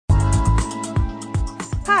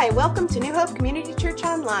Hi, welcome to New Hope Community Church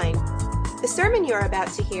Online. The sermon you are about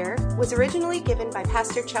to hear was originally given by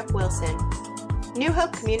Pastor Chuck Wilson. New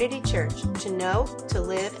Hope Community Church, to know, to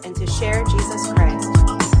live, and to share Jesus Christ.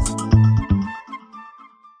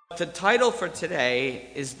 The title for today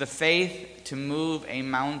is The Faith to Move a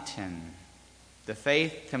Mountain. The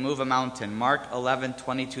Faith to Move a Mountain. Mark 11,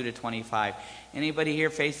 22 to 25. Anybody here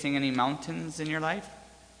facing any mountains in your life?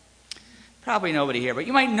 Probably nobody here, but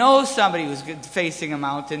you might know somebody who's facing a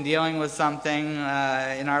mountain, dealing with something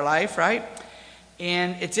in our life, right?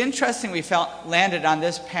 And it's interesting we landed on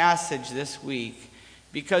this passage this week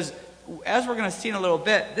because, as we're going to see in a little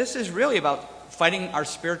bit, this is really about fighting our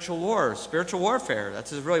spiritual war, spiritual warfare.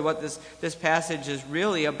 That's really what this passage is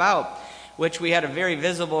really about, which we had a very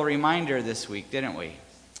visible reminder this week, didn't we?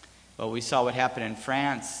 Well, we saw what happened in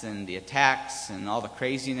France and the attacks and all the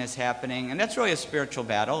craziness happening, and that's really a spiritual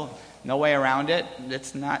battle. No way around it.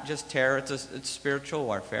 It's not just terror, it's spiritual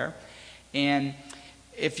warfare. And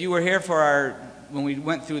if you were here for when we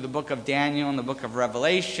went through the book of Daniel and the book of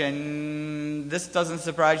Revelation, this doesn't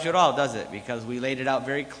surprise you at all, does it? Because we laid it out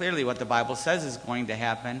very clearly what the Bible says is going to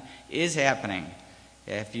happen, is happening.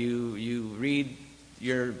 If you read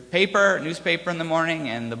your newspaper in the morning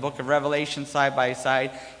and the book of Revelation side by side,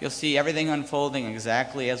 you'll see everything unfolding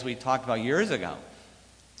exactly as we talked about years ago.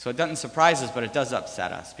 So it doesn't surprise us, but it does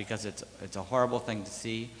upset us because it's a horrible thing to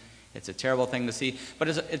see. It's a terrible thing to see. But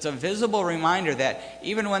it's a visible reminder that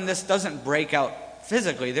even when this doesn't break out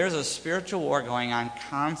physically, there's a spiritual war going on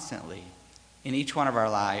constantly in each one of our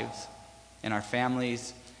lives, in our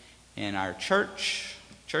families, in our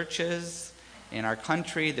churches, in our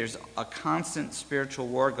country. There's a constant spiritual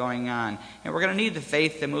war going on. And we're going to need the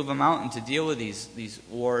faith to move a mountain to deal with these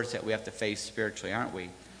wars that we have to face spiritually, aren't we?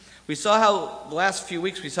 We saw how the last few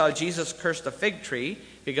weeks we saw Jesus curse the fig tree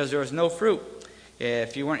because there was no fruit.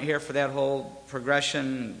 If you weren't here for that whole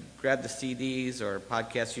progression, grab the CDs or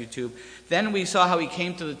podcast YouTube. Then we saw how he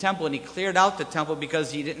came to the temple and he cleared out the temple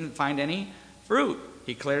because he didn't find any fruit.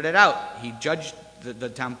 He cleared it out. He judged the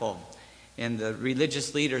temple and the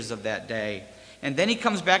religious leaders of that day. And then he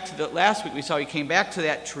comes back to last week we saw he came back to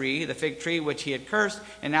that tree, the fig tree, which he had cursed,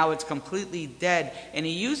 and now it's completely dead. And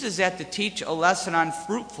he uses that to teach a lesson on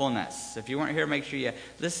fruitfulness. If you weren't here, make sure you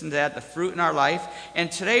listen to that, the fruit in our life.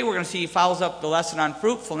 And today we're going to see he follows up the lesson on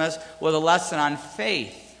fruitfulness with a lesson on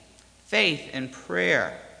faith. Faith and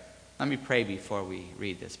prayer. Let me pray before we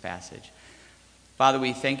read this passage. Father,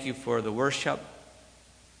 we thank you for the worship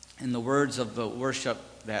and the words of the worship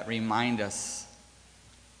that remind us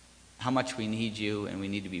how much we need you, and we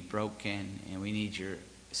need to be broken, and we need your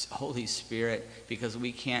Holy Spirit, because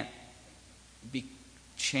we can't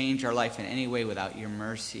change our life in any way without your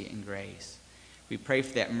mercy and grace. We pray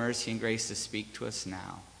for that mercy and grace to speak to us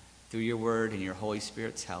now through your word and your Holy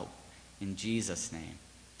Spirit's help. In Jesus' name,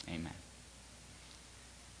 amen.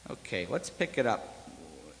 Okay, let's pick it up.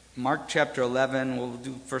 Mark chapter 11, we'll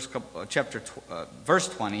do verse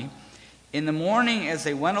 20. In the morning, as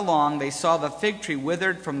they went along, they saw the fig tree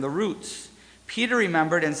withered from the roots. Peter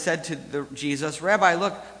remembered and said to Jesus, "Rabbi,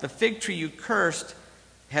 look, the fig tree you cursed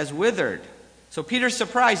has withered." So Peter's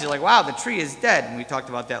surprised. He's like, wow, the tree is dead. And we talked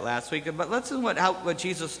about that last week. But listen what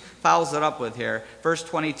Jesus follows it up with here. Verse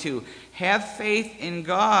 22. "Have faith in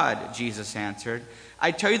God," Jesus answered.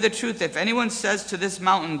 "I tell you the truth, if anyone says to this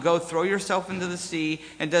mountain, 'Go throw yourself into the sea,'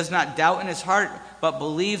 and does not doubt in his heart, but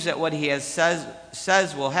believes that what he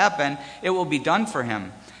says will happen, it will be done for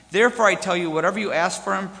him. Therefore I tell you, whatever you ask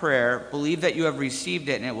for in prayer, believe that you have received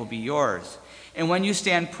it and it will be yours. And when you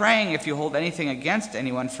stand praying, if you hold anything against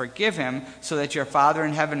anyone, forgive him, so that your Father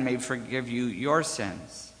in heaven may forgive you your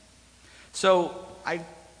sins." So I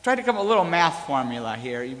tried to come up with a little math formula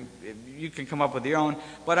here. You can come up with your own.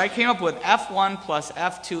 But I came up with F1 plus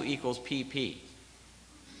F2 equals PP.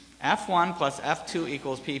 F1 plus F2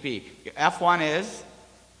 equals PP. F1 is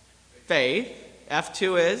faith.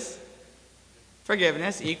 F2 is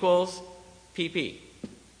forgiveness equals PP.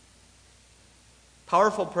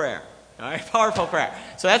 Powerful prayer. All right, powerful prayer.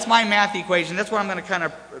 So that's my math equation. That's what I'm going to kind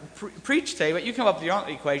of preach today. But you come up with your own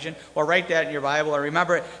equation, or write that in your Bible, or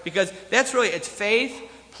remember it, because that's really, it's faith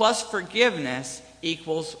plus forgiveness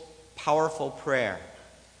equals powerful prayer.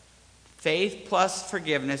 Faith plus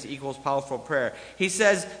forgiveness equals powerful prayer. He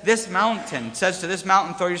says to this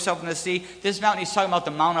mountain, throw yourself in the sea. This mountain, he's talking about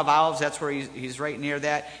the Mount of Olives. That's where he's right near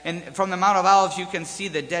that. And from the Mount of Olives, you can see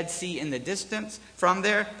the Dead Sea in the distance from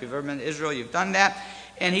there. If you've ever been to Israel, you've done that.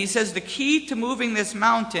 And he says the key to moving this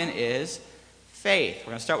mountain is faith.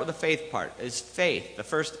 We're going to start with the faith part. Is faith, the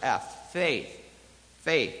first F. Faith.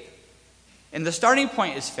 Faith. And the starting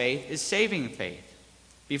point is faith, is saving faith.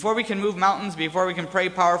 Before we can move mountains, before we can pray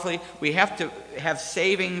powerfully, we have to have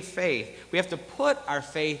saving faith. We have to put our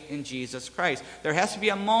faith in Jesus Christ. There has to be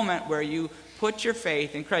a moment where you put your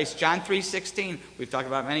faith in Christ. John 3:16, we've talked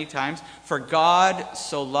about many times. For God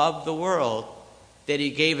so loved the world that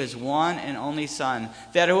he gave his one and only Son,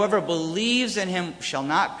 that whoever believes in him shall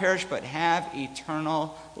not perish but have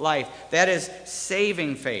eternal life. That is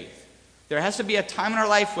saving faith. There has to be a time in our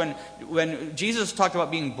life when Jesus talked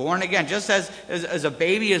about being born again. Just as a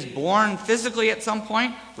baby is born physically at some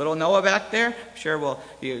point, little Noah back there, I'm sure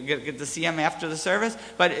you get to see him after the service.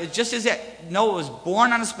 But just as Noah was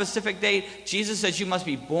born on a specific day, Jesus says you must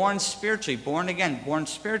be born spiritually, born again, born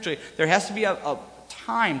spiritually. There has to be a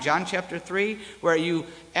time, John chapter 3, where you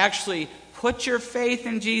actually put your faith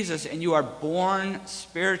in Jesus and you are born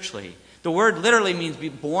spiritually. The word literally means be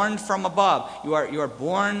born from above. You are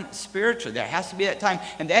born spiritually. There has to be that time.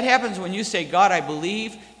 And that happens when you say, God, I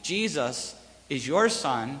believe Jesus is your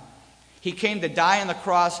Son. He came to die on the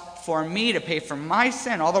cross for me to pay for my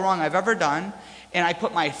sin, all the wrong I've ever done. And I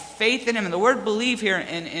put my faith in him. And the word believe here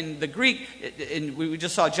in the Greek, we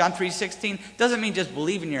just saw John 3:16, doesn't mean just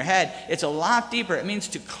believe in your head. It's a lot deeper. It means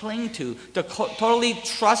to cling to totally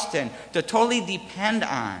trust in, to totally depend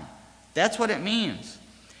on. That's what it means.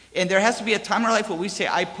 And there has to be a time in our life where we say,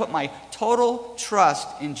 I put my total trust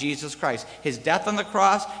in Jesus Christ. His death on the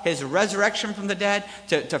cross, his resurrection from the dead,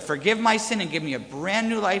 to forgive my sin and give me a brand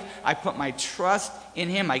new life. I put my trust in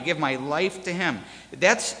him. I give my life to him.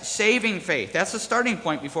 That's saving faith. That's the starting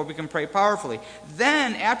point before we can pray powerfully.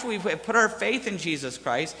 Then, after we've put our faith in Jesus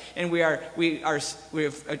Christ, and we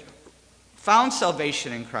have found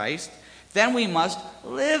salvation in Christ, then we must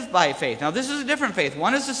live by faith. Now, this is a different faith.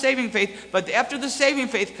 One is the saving faith, but after the saving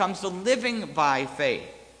faith comes the living by faith.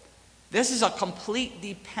 This is a complete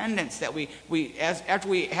dependence that after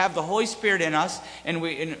we have the Holy Spirit in us and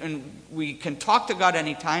we can talk to God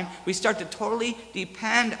anytime, we start to totally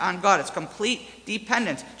depend on God. It's complete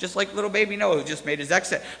dependence, just like little baby Noah who just made his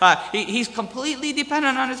exit. He's completely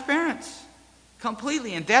dependent on his parents.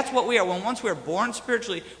 Completely. And that's what we are. Once we're born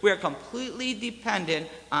spiritually, we are completely dependent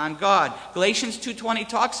on God. Galatians 2:20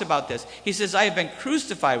 talks about this. He says, I have been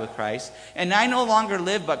crucified with Christ, and I no longer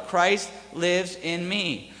live, but Christ lives in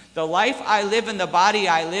me. The life I live in the body,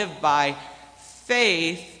 I live by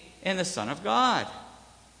faith in the Son of God.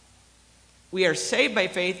 We are saved by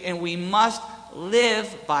faith, and we must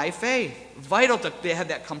live by faith. Vital to have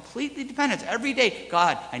that complete dependence. Every day,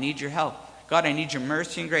 God, I need your help. God, I need your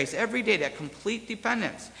mercy and grace. Every day, that complete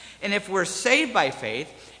dependence. And if we're saved by faith,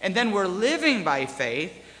 and then we're living by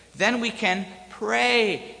faith, then we can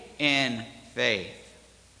pray in faith.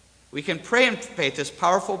 We can pray in faith, this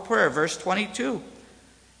powerful prayer, verse 22.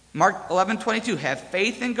 Mark 11:22, have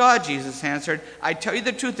faith in God, Jesus answered. I tell you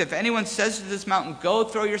the truth, if anyone says to this mountain, go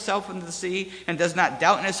throw yourself into the sea, and does not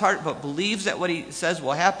doubt in his heart, but believes that what he says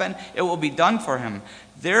will happen, it will be done for him.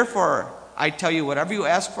 Therefore, I tell you, whatever you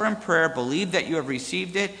ask for in prayer, believe that you have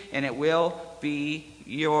received it, and it will be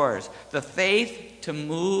yours. The faith to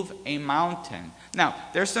move a mountain. Now,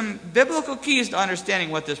 there's some biblical keys to understanding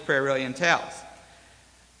what this prayer really entails.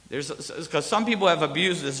 Because some people have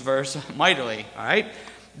abused this verse mightily, all right?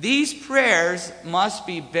 These prayers must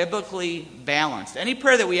be biblically balanced. Any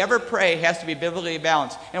prayer that we ever pray has to be biblically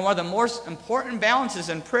balanced. And one of the most important balances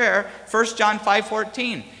in prayer, 1 John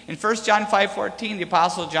 5:14. In 1 John 5:14, the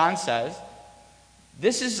Apostle John says,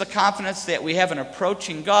 this is the confidence that we have in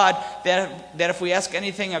approaching God, that if we ask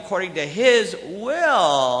anything according to his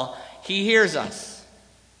will, he hears us.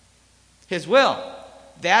 His will.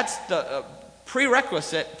 That's the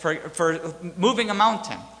prerequisite for moving a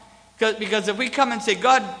mountain. Because if we come and say,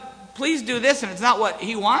 God, please do this, and it's not what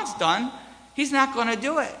he wants done, he's not going to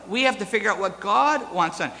do it. We have to figure out what God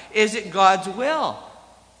wants done. Is it God's will?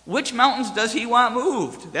 Which mountains does he want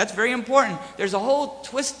moved? That's very important. There's a whole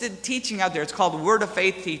twisted teaching out there. It's called Word of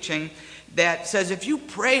Faith teaching that says if you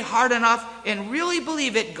pray hard enough and really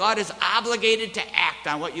believe it, God is obligated to act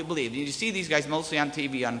on what you believe. You see these guys mostly on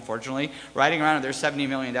TV, unfortunately, riding around in their $70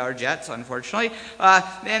 million jets, unfortunately.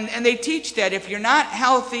 And they teach that if you're not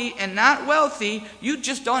healthy and not wealthy, you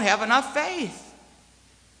just don't have enough faith.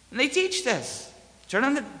 And they teach this. Turn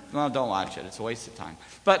on don't watch it. It's a waste of time.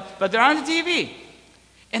 But they're on the TV.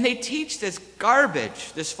 And they teach this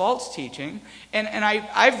garbage, this false teaching. And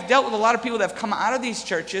I've dealt with a lot of people that have come out of these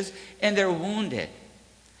churches and they're wounded.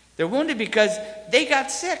 They're wounded because they got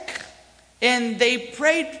sick. And they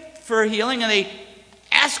prayed for healing and they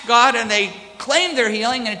asked God and they claimed their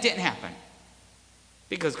healing and it didn't happen.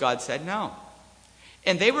 Because God said no.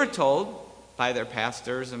 And they were told by their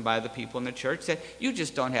pastors and by the people in the church that you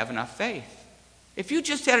just don't have enough faith. If you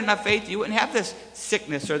just had enough faith, you wouldn't have this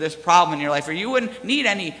sickness or this problem in your life, or you wouldn't need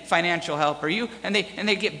any financial help, and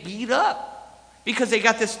they get beat up because they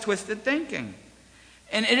got this twisted thinking.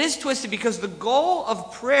 And it is twisted because the goal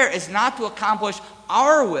of prayer is not to accomplish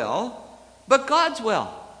our will, but God's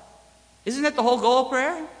will. Isn't that the whole goal of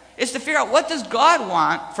prayer? It's to figure out, what does God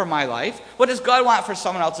want for my life? What does God want for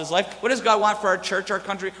someone else's life? What does God want for our church, our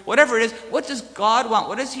country, whatever it is? What does God want?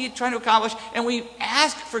 What is he trying to accomplish? And we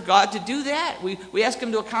ask for God to do that. We ask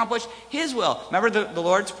him to accomplish his will. Remember the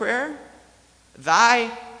Lord's Prayer?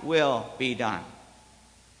 Thy will be done.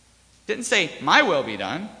 Didn't say, my will be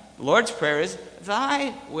done. The Lord's Prayer is,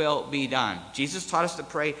 thy will be done. Jesus taught us to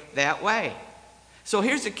pray that way. So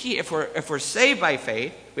here's the key. If we're saved by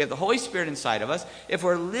faith, we have the Holy Spirit inside of us. If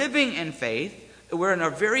we're living in faith, we're in a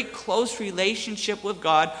very close relationship with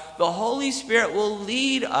God. The Holy Spirit will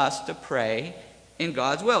lead us to pray in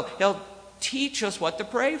God's will. He'll teach us what to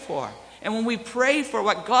pray for. And when we pray for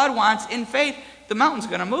what God wants in faith, the mountain's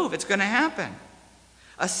going to move. It's going to happen.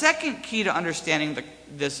 A second key to understanding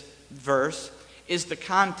this verse is the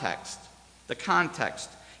context. The context.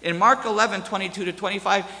 In Mark 11, 22 to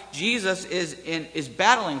 25, Jesus is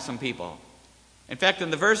battling some people. In fact, in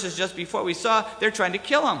the verses just before we saw, they're trying to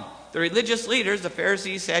kill him. The religious leaders, the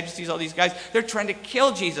Pharisees, Sadducees, all these guys, they're trying to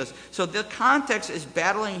kill Jesus. So the context is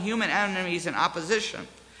battling human enemies and opposition.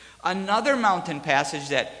 Another mountain passage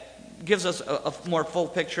that gives us a more full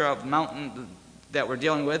picture of mountain that we're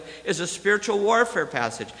dealing with is a spiritual warfare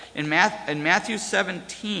passage. In Matthew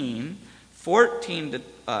 17,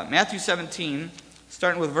 Matthew 17,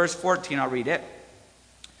 starting with verse 14, I'll read it.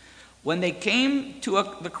 When they came to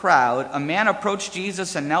the crowd, a man approached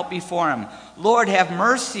Jesus and knelt before him. Lord, have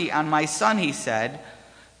mercy on my son, he said.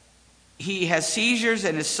 He has seizures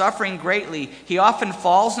and is suffering greatly. He often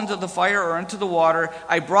falls into the fire or into the water.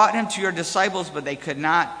 I brought him to your disciples, but they could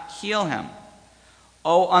not heal him.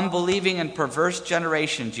 O unbelieving and perverse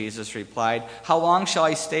generation, Jesus replied, how long shall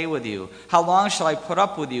I stay with you? How long shall I put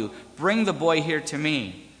up with you? Bring the boy here to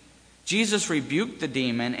me. Jesus rebuked the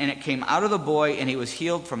demon, and it came out of the boy, and he was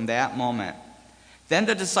healed from that moment. Then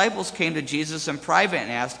the disciples came to Jesus in private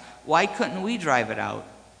and asked, why couldn't we drive it out?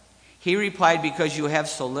 He replied, because you have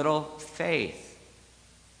so little faith.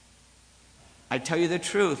 I tell you the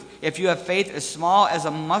truth, if you have faith as small as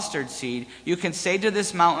a mustard seed, you can say to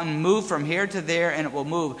this mountain, move from here to there, and it will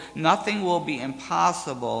move. Nothing will be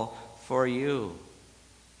impossible for you.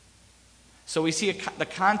 So we see the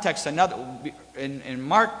context. In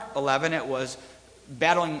Mark 11, it was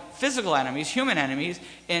battling physical enemies, human enemies.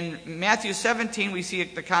 In Matthew 17, we see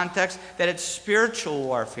the context that it's spiritual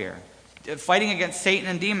warfare, fighting against Satan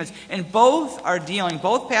and demons. And both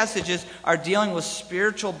passages are dealing with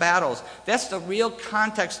spiritual battles. That's the real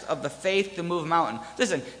context of the faith to move mountain.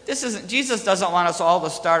 Listen, Jesus doesn't want us all to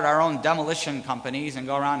start our own demolition companies and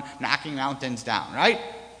go around knocking mountains down, right?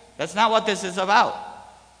 That's not what this is about.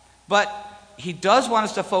 But he does want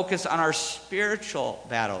us to focus on our spiritual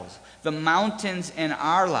battles, the mountains in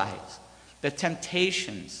our lives, the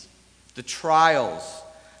temptations, the trials,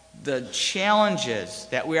 the challenges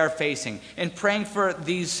that we are facing, and praying for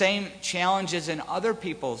these same challenges in other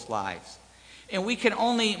people's lives. And we can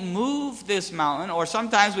only move this mountain, or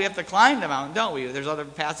sometimes we have to climb the mountain, don't we? There's other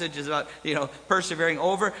passages about, persevering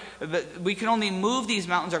over. But we can only move these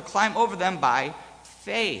mountains or climb over them by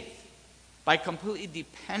faith, by completely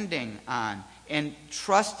depending on and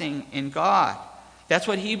trusting in God. That's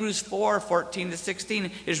what Hebrews 4, 14 to 16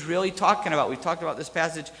 is really talking about. We've talked about this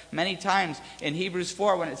passage many times in Hebrews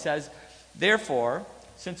 4 when it says, therefore,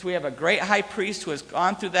 since we have a great high priest who has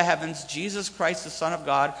gone through the heavens, Jesus Christ, the Son of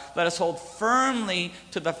God, let us hold firmly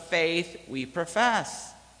to the faith we profess.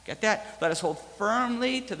 Get that? Let us hold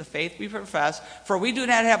firmly to the faith we profess, for we do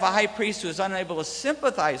not have a high priest who is unable to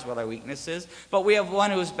sympathize with our weaknesses, but we have one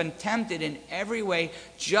who has been tempted in every way,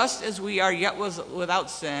 just as we are, yet was without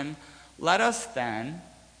sin. Let us then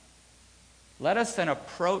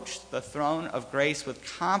approach the throne of grace with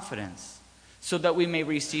confidence, so that we may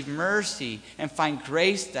receive mercy and find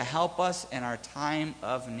grace to help us in our time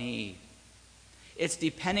of need. It's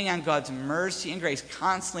depending on God's mercy and grace,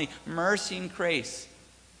 constantly mercy and grace.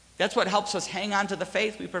 That's what helps us hang on to the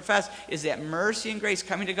faith we profess, is that mercy and grace,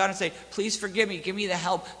 coming to God and say, please forgive me, give me the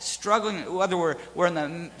help, struggling, whether we're in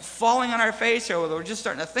the falling on our face, or whether we're just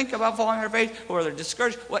starting to think about falling on our face, or whether we're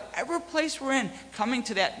discouraged, whatever place we're in, coming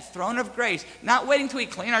to that throne of grace, not waiting till we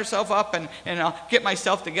clean ourselves up and I'll get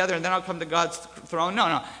myself together and then I'll come to God's throne.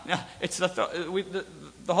 No. It's the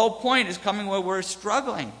whole point is coming where we're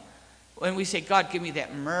struggling. When we say, God, give me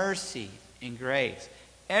that mercy and grace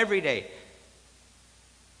every day.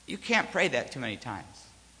 You can't pray that too many times.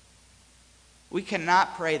 We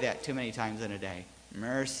cannot pray that too many times in a day.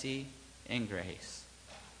 Mercy and grace.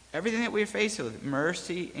 Everything that we're faced with,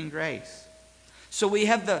 mercy and grace. So we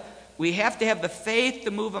have to have the faith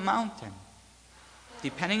to move a mountain.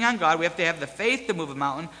 Depending on God, we have to have the faith to move a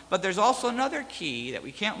mountain. But there's also another key that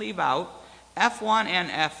we can't leave out. F1 and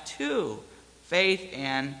F2. Faith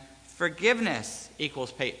and forgiveness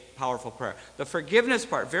equals powerful prayer. The forgiveness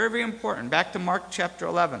part, very, very important. Back to Mark chapter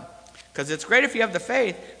 11. Because it's great if you have the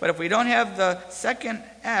faith, but if we don't have the second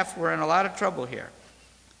F, we're in a lot of trouble here.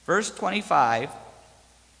 Verse 25.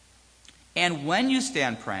 And when you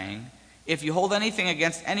stand praying, if you hold anything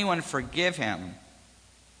against anyone, forgive him,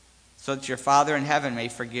 so that your Father in heaven may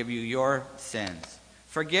forgive you your sins.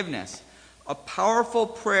 Forgiveness. A powerful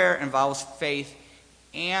prayer involves faith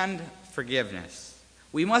and forgiveness.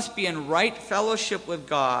 We must be in right fellowship with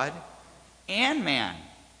God and man.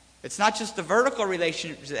 It's not just the vertical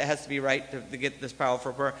relationship that has to be right to get this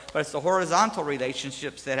powerful prayer, but it's the horizontal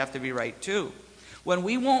relationships that have to be right too. When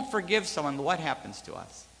we won't forgive someone, what happens to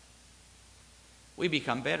us? We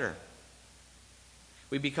become bitter.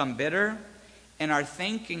 We become bitter, and our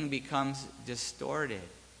thinking becomes distorted.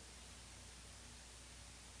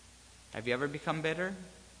 Have you ever become bitter?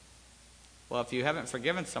 Well, if you haven't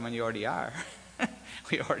forgiven someone, you already are.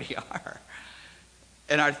 We already are.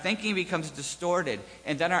 And our thinking becomes distorted.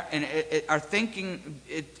 And then our thinking,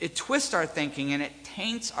 it twists our thinking, and it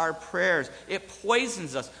taints our prayers. It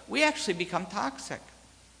poisons us. We actually become toxic.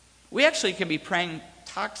 We actually can be praying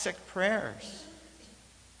toxic prayers.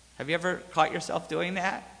 Have you ever caught yourself doing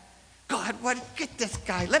that? God, get this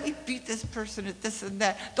guy. Let me beat this person at this and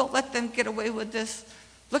that. Don't let them get away with this.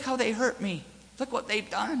 Look how they hurt me. Look what they've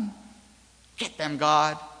done. Get them,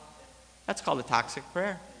 God. That's called a toxic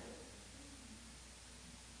prayer.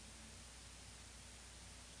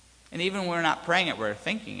 And even when we're not praying it, we're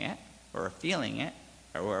thinking it, or we're feeling it,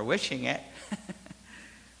 or we're wishing it.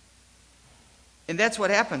 And that's what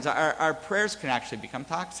happens. Our prayers can actually become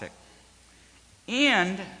toxic.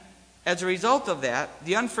 And as a result of that,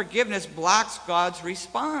 the unforgiveness blocks God's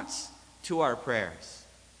response to our prayers.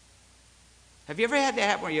 Have you ever had that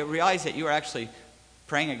happen where you realize that you were actually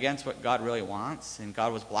praying against what God really wants, and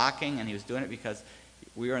God was blocking, and he was doing it because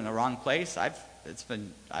we were in the wrong place? I've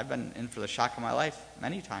been in for the shock of my life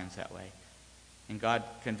many times that way. And God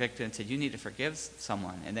convicted and said, you need to forgive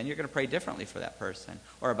someone, and then you're going to pray differently for that person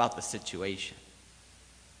or about the situation.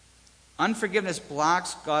 Unforgiveness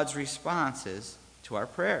blocks God's responses to our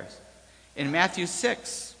prayers. In Matthew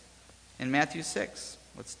 6,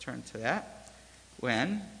 let's turn to that,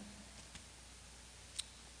 when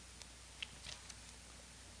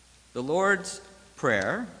the Lord's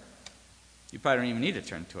Prayer, you probably don't even need to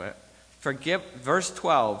turn to it, verse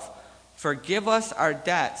 12, forgive us our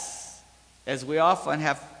debts as we also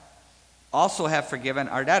have forgiven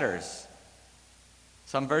our debtors.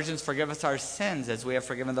 Some versions, forgive us our sins as we have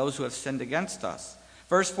forgiven those who have sinned against us.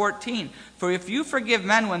 Verse 14, for if you forgive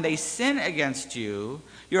men when they sin against you,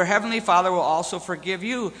 your heavenly Father will also forgive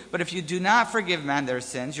you. But if you do not forgive men their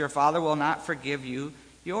sins, your Father will not forgive you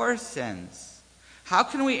your sins. How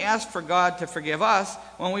can we ask for God to forgive us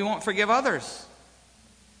when we won't forgive others?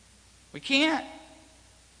 We can't.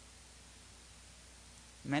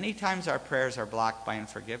 Many times our prayers are blocked by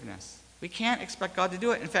unforgiveness. We can't expect God to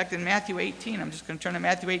do it. In fact, in Matthew 18, I'm just going to turn to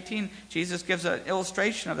Matthew 18, Jesus gives an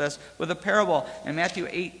illustration of this with a parable. In Matthew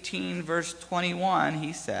 18, verse 21,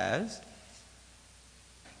 he says,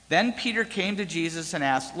 then Peter came to Jesus and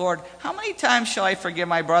asked, Lord, how many times shall I forgive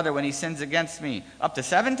my brother when he sins against me? Up to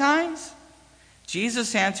 7 times?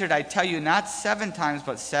 Jesus answered, I tell you, not 7 times,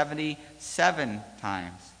 but 77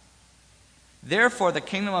 times. Therefore, the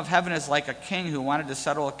kingdom of heaven is like a king who wanted to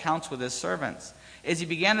settle accounts with his servants. As he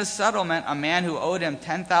began the settlement, a man who owed him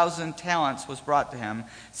 10,000 talents was brought to him.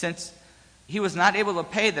 Since he was not able to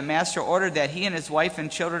pay, the master ordered that he and his wife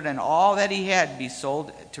and children and all that he had be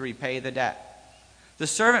sold to repay the debt. The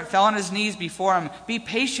servant fell on his knees before him. Be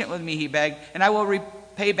patient with me, he begged, and I will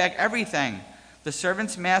repay back everything. The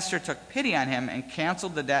servant's master took pity on him and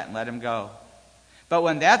canceled the debt and let him go. But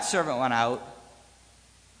when that servant went out,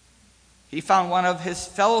 he found one of his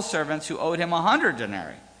fellow servants who owed him 100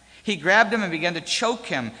 denarii. He grabbed him and began to choke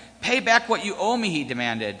him. Pay back what you owe me, he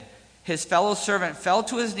demanded. His fellow servant fell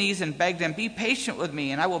to his knees and begged him, be patient with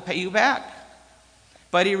me and I will pay you back.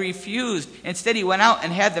 But he refused. Instead, he went out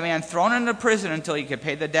and had the man thrown into prison until he could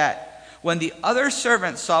pay the debt. When the other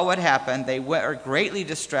servants saw what happened, they were greatly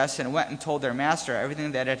distressed and went and told their master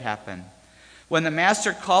everything that had happened. When the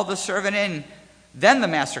master called the servant in,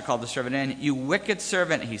 you wicked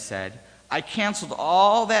servant, he said, I canceled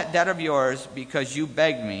all that debt of yours because you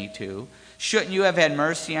begged me to. Shouldn't you have had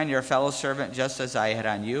mercy on your fellow servant just as I had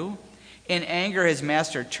on you? In anger, his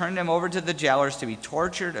master turned him over to the jailers to be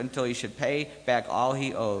tortured until he should pay back all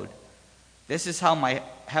he owed. This is how my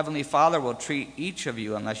heavenly Father will treat each of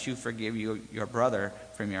you unless you forgive your brother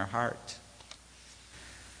from your heart.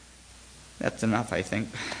 That's enough, I think.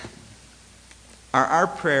 Are our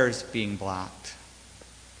prayers being blocked?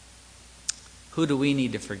 Who do we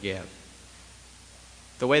need to forgive?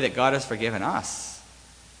 The way that God has forgiven us.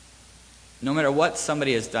 No matter what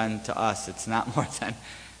somebody has done to us, it's not more than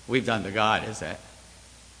we've done to God, is it?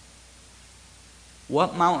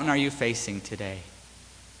 What mountain are you facing today?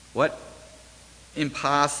 What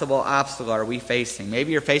impossible obstacle are we facing?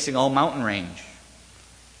 Maybe you're facing a whole mountain range.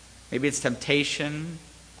 Maybe it's temptation,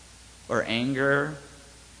 or anger,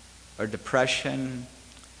 or depression,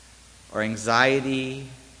 or anxiety,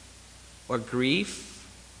 or grief.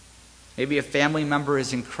 Maybe a family member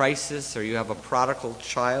is in crisis, or you have a prodigal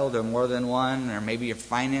child, or more than one, or maybe your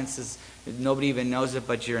finances, nobody even knows it,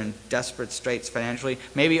 but you're in desperate straits financially.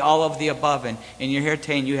 Maybe all of the above, and you're here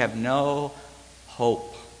today and you have no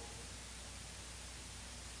hope.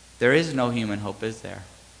 There is no human hope, is there?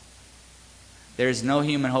 There is no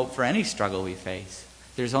human hope for any struggle we face.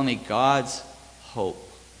 There's only God's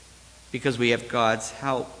hope, because we have God's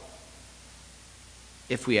help.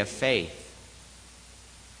 If we have faith.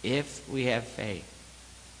 If we have faith.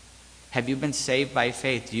 Have you been saved by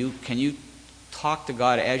faith? Can you talk to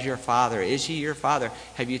God as your Father? Is He your Father?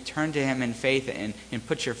 Have you turned to Him in faith and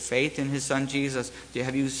put your faith in His Son Jesus?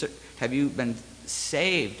 Have you been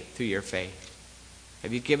saved through your faith?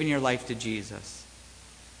 Have you given your life to Jesus?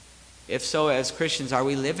 If so, as Christians, are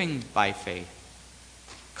we living by faith?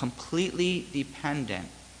 Completely dependent?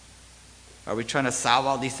 Are we trying to solve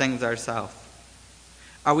all these things ourselves?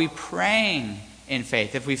 Are we praying in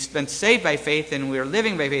faith? If we've been saved by faith and we're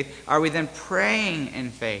living by faith, are we then praying in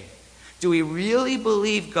faith? Do we really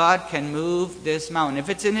believe God can move this mountain? If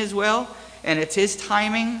it's in His will and it's His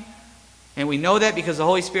timing, and we know that because the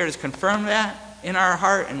Holy Spirit has confirmed that in our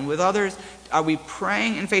heart and with others, are we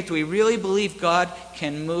praying in faith? Do we really believe God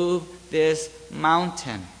can move this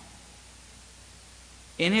mountain?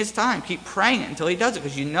 In His time. Keep praying it until He does it,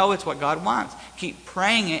 because you know it's what God wants. Keep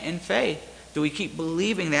praying it in faith. Do we keep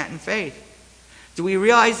believing that in faith? Do we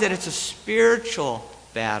realize that it's a spiritual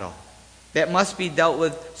battle that must be dealt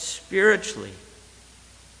with spiritually?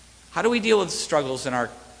 How do we deal with struggles in our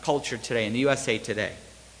culture today, in the USA today?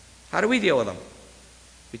 How do we deal with them?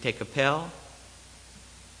 We take a pill.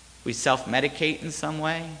 We self-medicate in some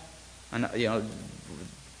way.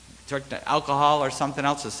 Alcohol or something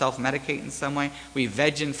else to self-medicate in some way. We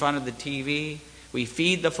veg in front of the TV. We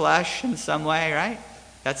feed the flesh in some way, right?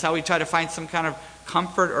 That's how we try to find some kind of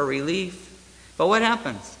comfort or relief. But what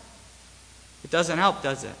happens? It doesn't help,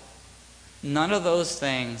 does it? None of those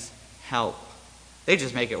things help. They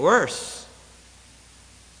just make it worse.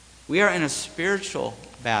 We are in a spiritual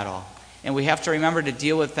battle, and we have to remember to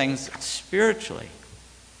deal with things spiritually.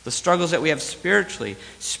 The struggles that we have spiritually.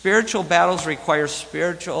 Spiritual battles require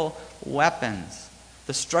spiritual weapons.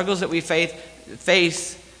 The struggles that we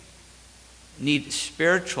face need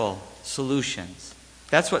spiritual solutions.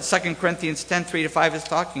 That's what 2 Corinthians 10, 3-5 is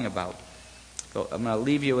talking about. So I'm going to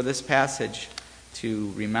leave you with this passage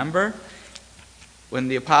to remember. When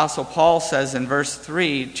the Apostle Paul says in verse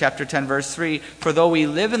 3, chapter 10, verse 3, "For though we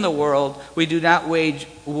live in the world, we do not wage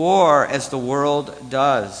war as the world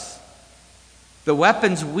does. The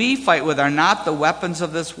weapons we fight with are not the weapons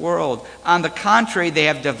of this world. On the contrary, they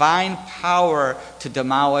have divine power to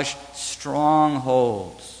demolish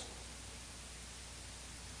strongholds.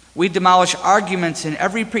 We demolish arguments and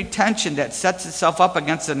every pretension that sets itself up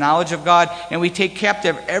against the knowledge of God, and we take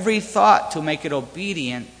captive every thought to make it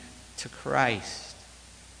obedient to Christ."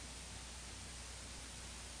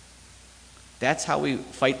 That's how we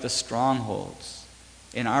fight the strongholds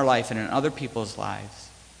in our life and in other people's lives.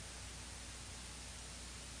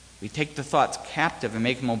 We take the thoughts captive and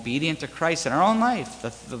make them obedient to Christ in our own life.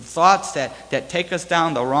 The thoughts that take us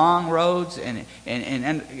down the wrong roads and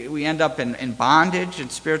we end up in bondage,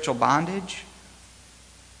 in spiritual bondage.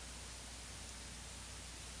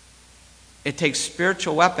 It takes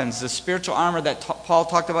spiritual weapons, the spiritual armor that Paul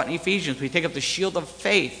talked about in Ephesians. We take up the shield of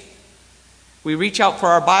faith. We reach out for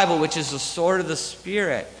our Bible, which is the sword of the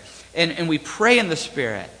Spirit. And we pray in the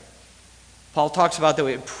Spirit. Paul talks about that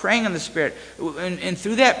we're praying in the Spirit. And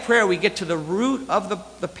through that prayer, we get to the root of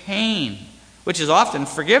the pain, which is often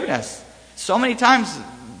forgiveness. So many times,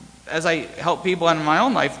 as I help people in my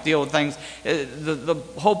own life deal with things, the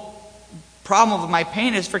whole problem of my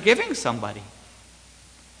pain is forgiving somebody.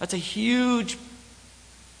 That's a huge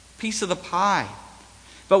piece of the pie.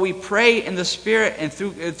 But we pray in the Spirit and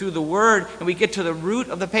through the Word, and we get to the root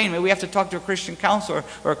of the pain. Maybe we have to talk to a Christian counselor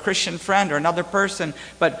or a Christian friend or another person,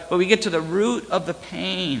 but we get to the root of the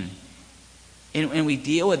pain, and we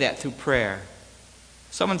deal with that through prayer.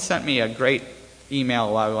 Someone sent me a great email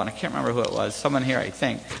a while ago, and I can't remember who it was. Someone here, I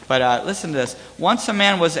think. But listen to this. Once a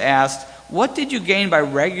man was asked, "What did you gain by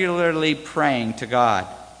regularly praying to God?"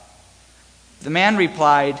 The man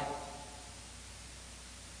replied,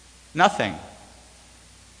 "Nothing."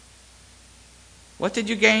 What did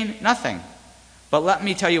you gain? Nothing. But let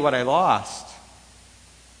me tell you what I lost.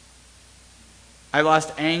 I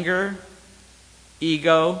lost anger,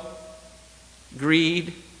 ego,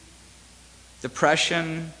 greed,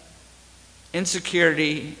 depression,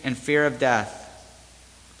 insecurity, and fear of death.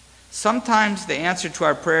 Sometimes the answer to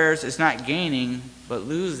our prayers is not gaining, but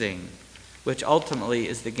losing, which ultimately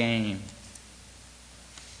is the gain.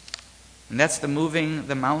 And that's the moving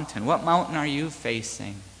the mountain. What mountain are you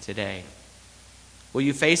facing today? Will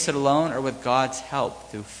you face it alone or with God's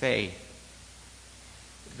help through faith?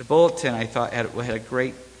 The bulletin, I thought, had a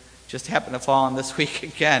great, just happened to fall on this week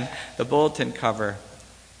again, the bulletin cover.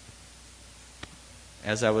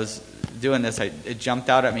 As I was doing this, it jumped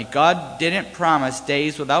out at me. God didn't promise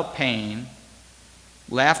days without pain,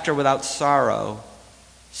 laughter without sorrow,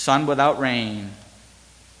 sun without rain.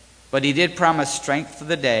 But He did promise strength for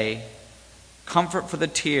the day, comfort for the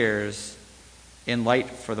tears, and light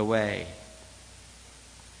for the way.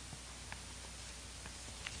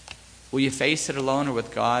 Will you face it alone or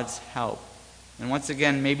with God's help? And once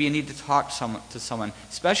again, maybe you need to talk to someone,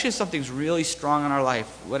 especially if something's really strong in our life,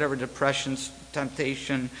 whatever, depression,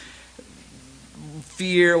 temptation,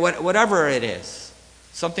 fear, whatever it is,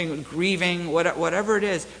 something grieving, whatever it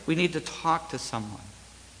is, we need to talk to someone.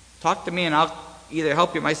 Talk to me and I'll either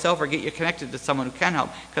help you myself or get you connected to someone who can help,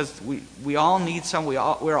 because we all need someone.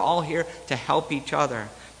 We're all here to help each other.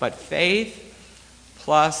 But faith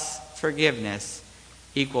plus forgiveness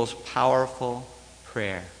equals powerful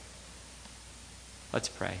prayer. Let's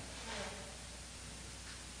pray.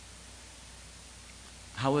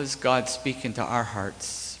 How is God speaking to our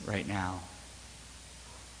hearts right now?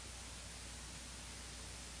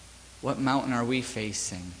 What mountain are we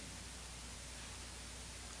facing?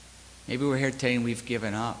 Maybe we're here today and we've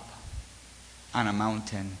given up on a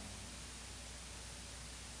mountain.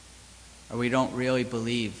 Or we don't really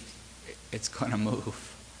believe it's going to move.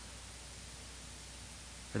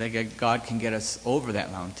 Or that God can get us over that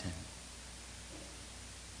mountain.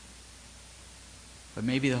 But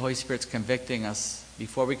maybe the Holy Spirit's convicting us.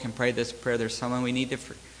 Before we can pray this prayer, there's someone we need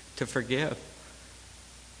to forgive.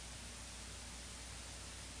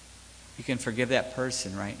 You can forgive that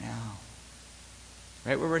person right now.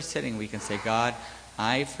 Right where we're sitting, we can say, God,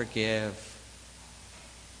 I forgive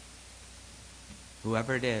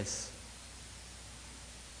whoever it is.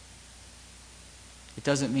 It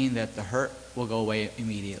doesn't mean that the hurt will go away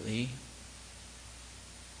immediately.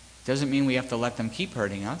 It doesn't mean we have to let them keep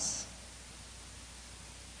hurting us.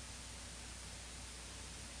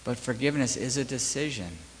 But forgiveness is a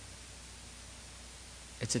decision.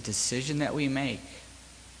 It's a decision that we make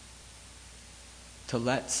to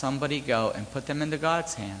let somebody go and put them into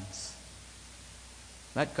God's hands.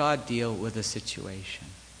 Let God deal with the situation.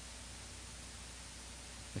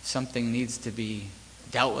 If something needs to be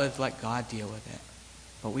dealt with, let God deal with it.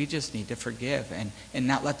 But we just need to forgive and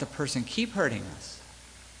not let the person keep hurting us.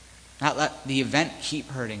 Not let the event keep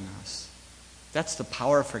hurting us. That's the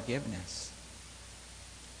power of forgiveness.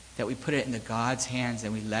 That we put it into God's hands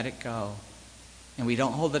and we let it go. And we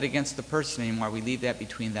don't hold it against the person anymore. We leave that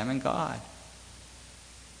between them and God.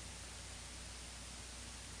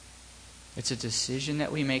 It's a decision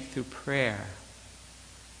that we make through prayer.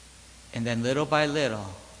 And then little by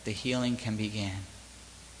little, the healing can begin.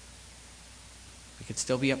 We could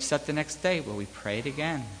still be upset the next day, but we pray it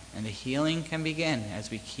again. And the healing can begin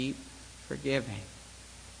as we keep forgiving.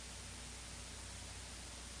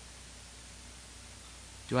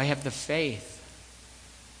 Do I have the faith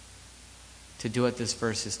to do what this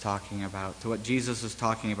verse is talking about, to what Jesus is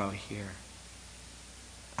talking about here?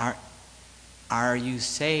 Are you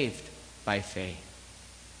saved by faith?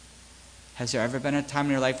 Has there ever been a time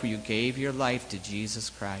in your life where you gave your life to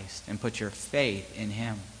Jesus Christ and put your faith in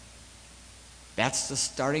Him? That's the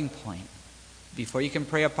starting point. Before you can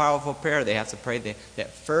pray a powerful prayer, they have to pray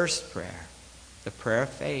that first prayer, the prayer of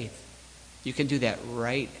faith. You can do that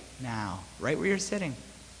right now, right where you're sitting.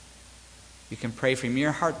 You can pray from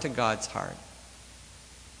your heart to God's heart.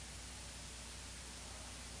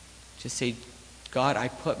 Just say, God, I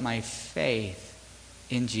put my faith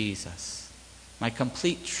in Jesus. My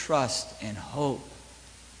complete trust and hope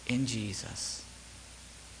in Jesus.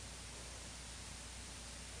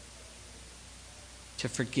 to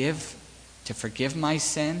forgive my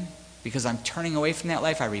sin because I'm turning away from that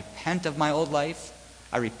life. I repent of my old life.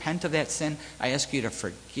 I repent of that sin. I ask you to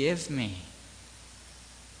forgive me.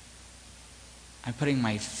 I'm putting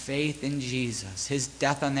my faith in Jesus, his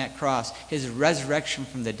death on that cross, his resurrection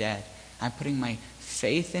from the dead. I'm putting my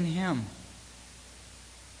faith in him.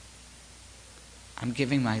 I'm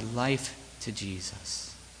giving my life to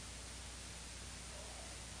Jesus.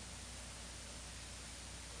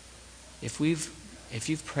 If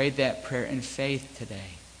you've prayed that prayer in faith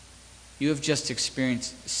today, you have just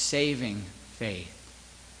experienced saving faith.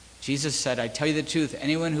 Jesus said, I tell you the truth,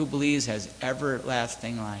 anyone who believes has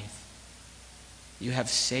everlasting life. You have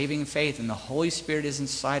saving faith, and the Holy Spirit is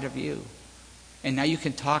inside of you. And now you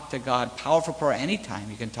can talk to God, powerful prayer,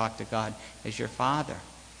 anytime you can talk to God as your Father.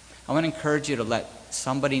 I want to encourage you to let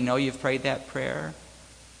somebody know you've prayed that prayer,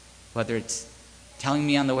 whether it's telling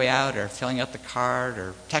me on the way out or filling out the card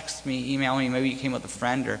or text me, email me, maybe you came with a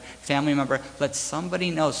friend or family member. Let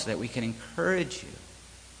somebody know so that we can encourage you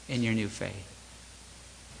in your new faith.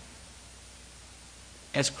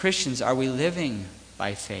 As Christians, are we living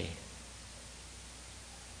by faith?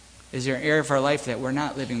 Is there an area of our life that we're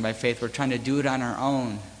not living by faith? We're trying to do it on our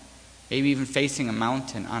own, maybe even facing a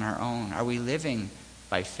mountain on our own. Are we living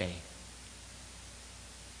by faith?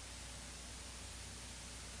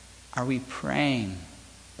 Are we praying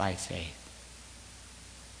by faith?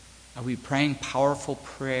 Are we praying powerful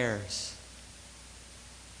prayers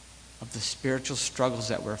of the spiritual struggles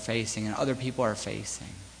that we're facing and other people are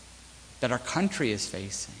facing, that our country is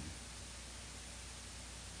facing,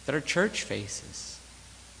 that our church faces?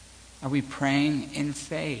 Are we praying in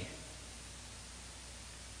faith?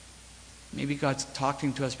 Maybe God's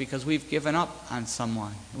talking to us because we've given up on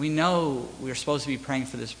someone. We know we're supposed to be praying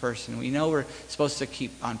for this person. We know we're supposed to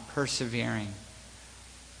keep on persevering.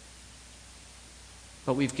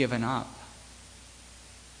 But we've given up.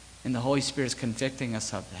 And the Holy Spirit is convicting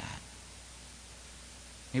us of that.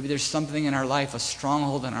 Maybe there's something in our life, a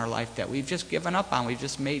stronghold in our life that we've just given up on. We've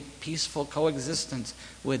just made peaceful coexistence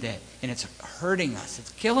with it. And it's hurting us.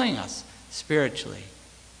 It's killing us spiritually.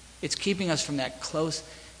 It's keeping us from that close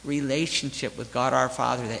relationship with God our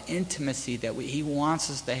Father, that intimacy that he wants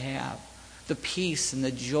us to have, the peace and the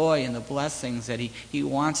joy and the blessings that he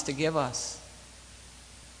wants to give us.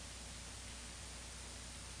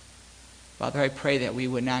 Father, I pray that we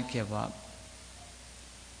would not give up.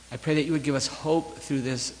 I pray that you would give us hope through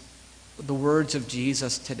the words of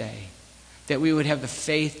Jesus today, that we would have the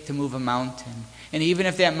faith to move a mountain. And even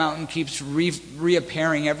if that mountain keeps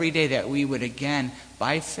reappearing every day, that we would again,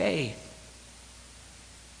 by faith,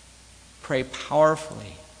 pray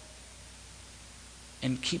powerfully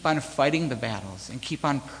and keep on fighting the battles and keep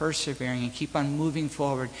on persevering and keep on moving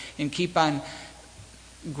forward and keep on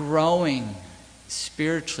growing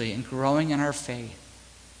spiritually and growing in our faith.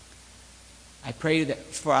 I pray that,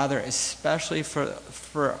 Father, especially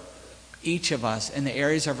for each of us in the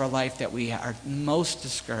areas of our life that we are most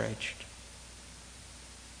discouraged,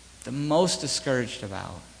 the most discouraged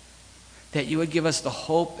about, that you would give us the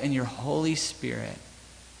hope in your Holy Spirit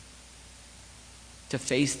to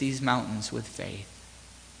face these mountains with faith.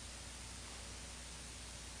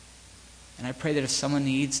 And I pray that if someone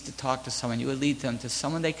needs to talk to someone, you would lead them to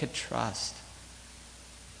someone they could trust,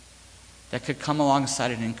 that could come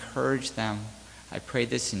alongside and encourage them. I pray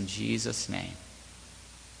this in Jesus' name.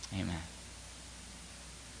 Amen.